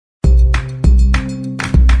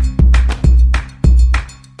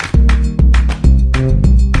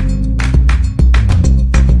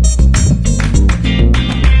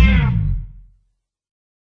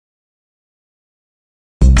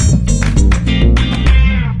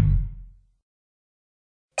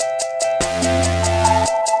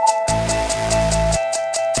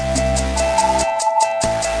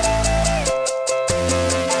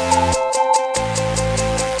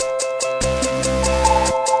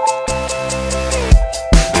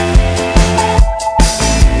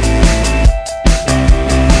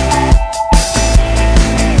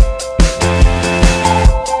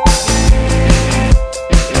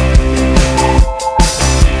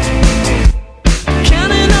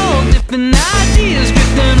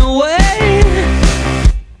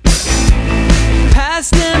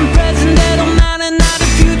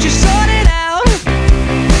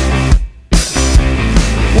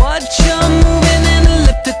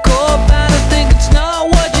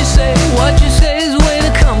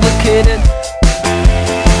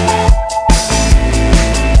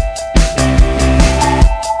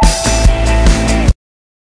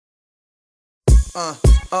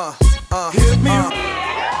Hit me. 1,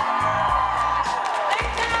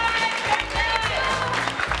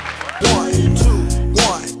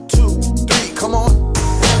 2, 3, come on.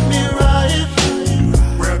 Let me ride.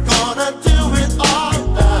 We're gonna do it all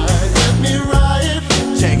night. Let me ride.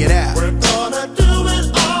 Check it out. We're gonna do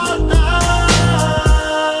it all night.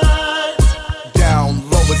 Down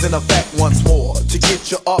low is in effect once more to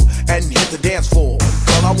get you up and hit the dance floor.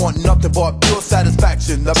 Girl, I want nothing but pure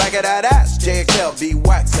satisfaction. The back of that ass, JXL be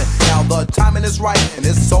waxing. Now the timing is right and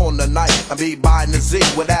it's on tonight. I be buying the Z,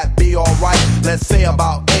 would that be alright? Let's say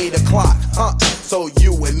about 8 o'clock, so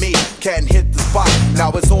you and me can hit the spot.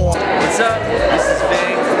 Now it's on. What's up? This is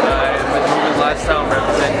Fang. I'm with Movement Lifestyle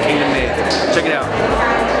representing Kingdom Made. Check it out.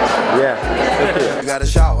 Yeah. You gotta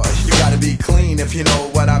shower, you gotta be clean if you know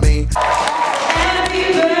what I mean.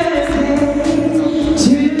 Happy birthday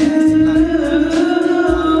to you.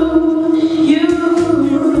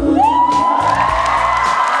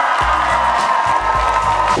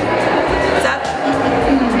 What's up?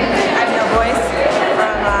 I have no voice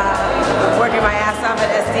from working my ass off at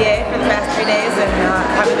SDA for the past 3 days and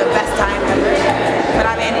having the best time ever. But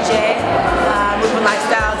I'm Andy J. Movement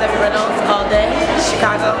Lifestyle, Debbie Reynolds all day.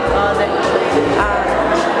 Chicago all day.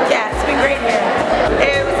 Yeah, it's been great here.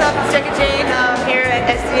 Hey, what's up? It's Jackie Jane here at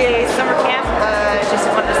SDA Summer Camp. Just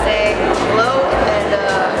wanted to say hello, and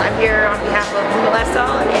I'm here on behalf of Movement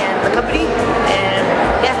Lifestyle and the company. And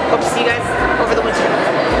yeah, hope to see you guys